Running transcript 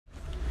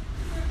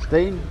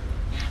Dean,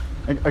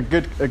 a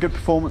good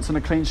performance and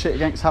a clean sheet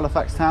against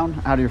Halifax Town.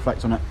 How do you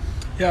reflect on it?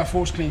 Yeah, our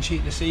first clean sheet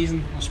of the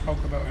season. I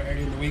spoke about it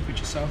earlier in the week with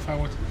yourself,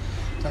 Howard.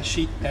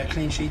 That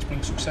clean sheets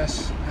bring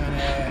success,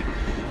 and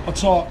I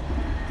thought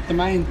the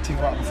main thing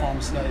about the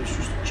performance today was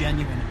just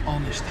genuine,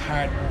 honest,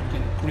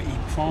 hard-working, gritty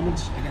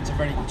performance against a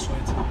very good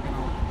side. You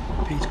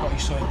know, Pete's got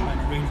his side playing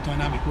a really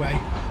dynamic way.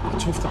 They're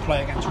tough to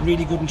play against,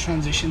 really good in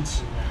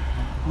transitions,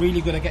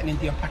 really good at getting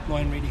into your back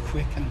line really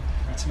quick. And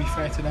to be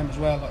fair to them as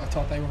well, I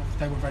thought they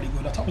were very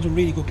good. I thought it was a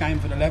really good game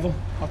for the level.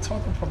 I thought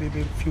there would probably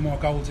be a few more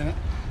goals in it,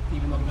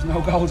 even though there was no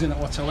goals in it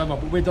whatsoever.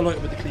 But we're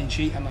delighted with the clean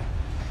sheet, and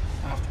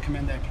I have to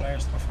commend their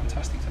players. They were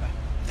fantastic today.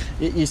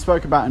 You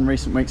spoke about in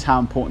recent weeks how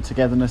important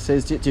togetherness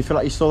is. Do you feel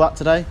like you saw that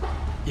today?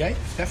 Yeah,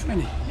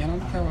 definitely. You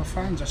know, our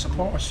fans, our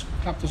supporters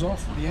clapped us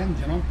off at the end.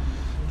 You know,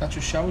 that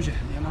just shows you.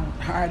 You know,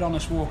 hard,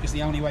 honest work is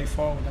the only way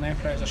forward, and our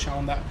players are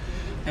showing that,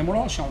 and we're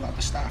all showing that,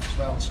 the staff as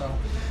well. So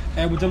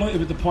we're delighted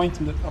with the point,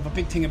 and of a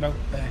big thing about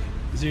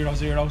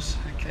 0-0s,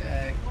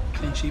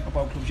 clean sheet for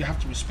both clubs. You have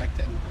to respect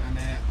it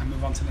and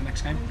move on to the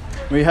next game.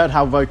 We heard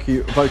how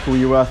vocal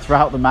you were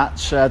throughout the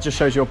match. Just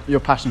shows your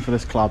passion for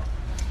this club.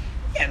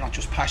 Yeah, not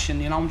just passion,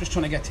 you know, I'm just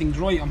trying to get things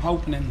right. I'm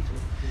hoping in,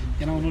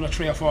 you know, another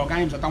 3 or 4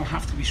 games I don't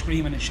have to be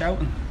screaming and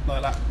shouting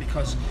like that,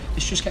 because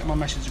it's just getting my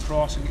message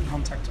across and getting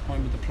contact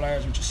point with the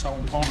players, which is so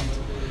important,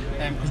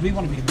 because we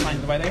want to be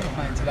playing the way they were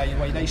playing today, the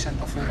way they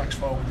sent our fullbacks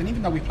forward. And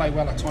even though we play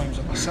well at times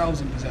with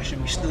ourselves in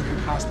possession, we still can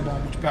pass the ball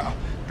much better.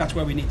 That's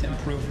where we need to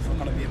improve if we're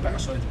going to be a better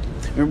side.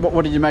 I mean,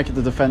 what did you make of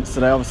the defence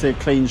today? Obviously a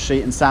clean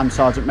sheet, and Sam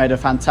Sargent made a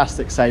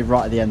fantastic save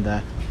right at the end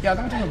there. Yeah, I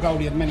don't think a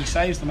goalie had many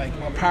saves to make,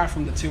 apart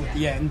from the 2 at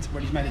the end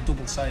where he's made a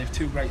double save,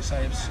 2 great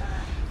saves.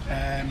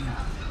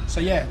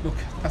 So yeah, look,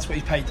 that's what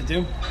he's paid to do,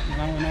 you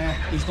know,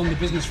 and he's done the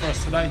business for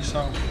us today.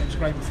 So it was a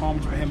great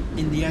performance for him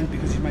in the end,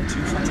 because he's made 2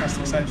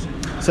 fantastic saves.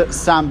 So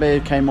Sam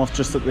Beard came off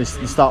just at the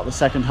start of the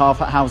second half.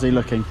 How's he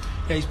looking?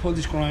 Yeah, he's pulled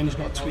his groin. He's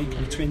got a tweak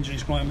and a twinge in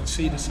his groin. We'll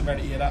see the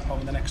severity of that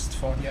over the next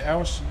 48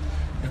 hours.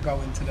 We'll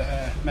go into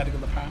the medical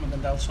department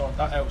and they'll sort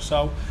that out.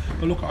 So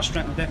we'll look at our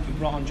strength and depth. We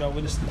brought on Joe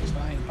Williston, he's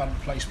not a bad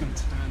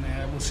replacement,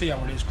 and we'll see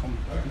how it is come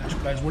the next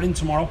players. We're in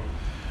tomorrow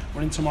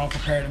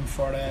preparing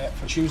for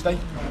Tuesday.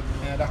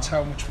 That's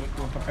how much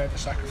we're prepared to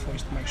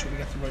sacrifice to make sure we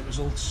get the right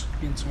results.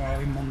 In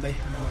tomorrow, in Monday,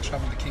 and then we'll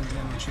travel to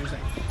Kingsland on Tuesday.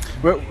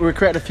 We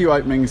created a few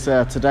openings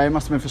today. It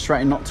must have been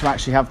frustrating not to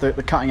actually have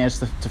the cutting edge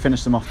to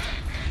finish them off.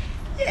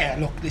 Yeah,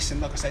 look,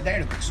 listen, like I said, they're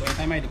a good side.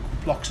 They made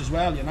good blocks as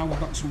well, you know. We've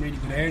got some really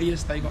good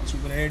areas, they got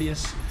some good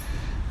areas.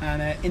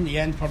 And in the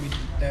end, probably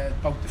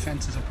both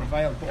defences have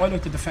prevailed. But I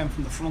like to defend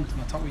from the front,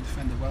 and I thought we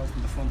defended well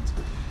from the front.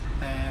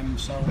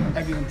 So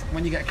everyone,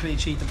 when you get a clean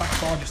sheet, the back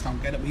 4 just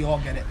don't get it. We all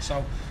get it,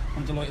 so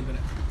I'm delighted with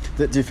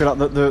it. Do you feel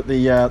like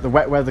the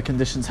wet weather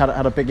conditions had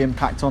a big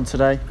impact on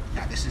today?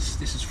 Yeah, this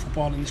is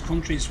football in this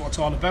country. It's what it's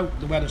all about.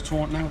 The weather's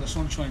turned now, the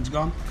sunshine's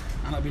gone,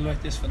 and it'll be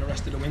like this for the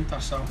rest of the winter.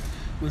 So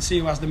we'll see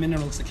who has the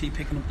minerals to keep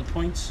picking up the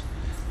points,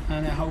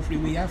 and hopefully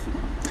we have.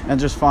 And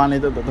just finally,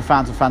 the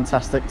fans were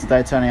fantastic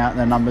today, turning out in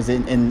their numbers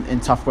in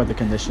tough weather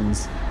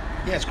conditions.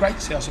 Yeah, it's great to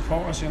see our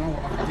supporters, you know.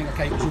 I think our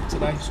gate was up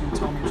today, someone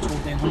told me it was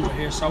 1,200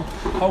 here, so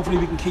hopefully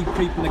we can keep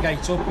creeping the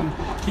gates up and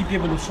keep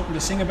giving them something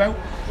to sing about.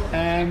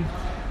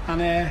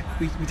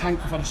 We thank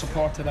them for the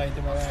support today.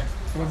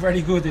 They were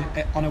very good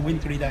on a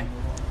wintry day.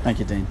 Thank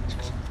you, Dean.